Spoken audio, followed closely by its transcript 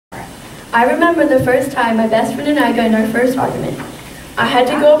I remember the first time my best friend and I got in our first argument. I had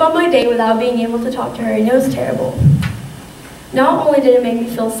to go about my day without being able to talk to her, and it was terrible. Not only did it make me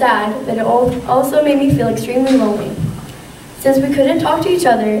feel sad, but it also made me feel extremely lonely. Since we couldn't talk to each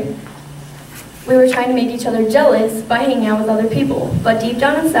other, we were trying to make each other jealous by hanging out with other people. But deep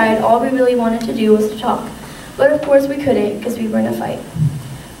down inside, all we really wanted to do was to talk. But of course we couldn't, because we were in a fight.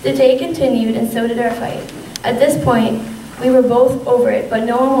 The day continued, and so did our fight. At this point, we were both over it, but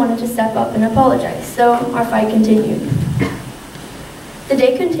no one wanted to step up and apologize, so our fight continued. The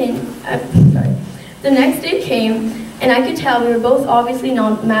next day came, and I could tell we were both obviously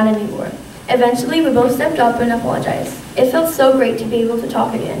not mad anymore. Eventually, we both stepped up and apologized. It felt so great to be able to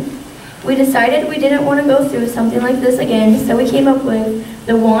talk again. We decided we didn't want to go through something like this again, so we came up with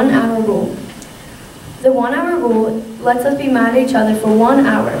the 1 hour rule. The 1 hour rule lets us be mad at each other for 1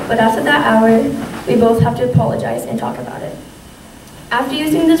 hour, but after that hour, we both have to apologize and talk about it. After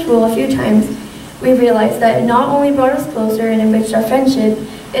using this rule a few times, we realized that it not only brought us closer and enriched our friendship,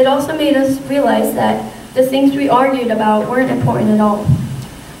 it also made us realize that the things we argued about weren't important at all.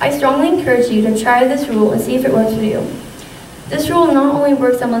 I strongly encourage you to try this rule and see if it works for you. This rule not only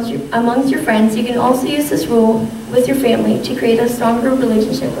works amongst your friends, you can also use this rule with your family to create a stronger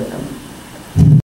relationship with them.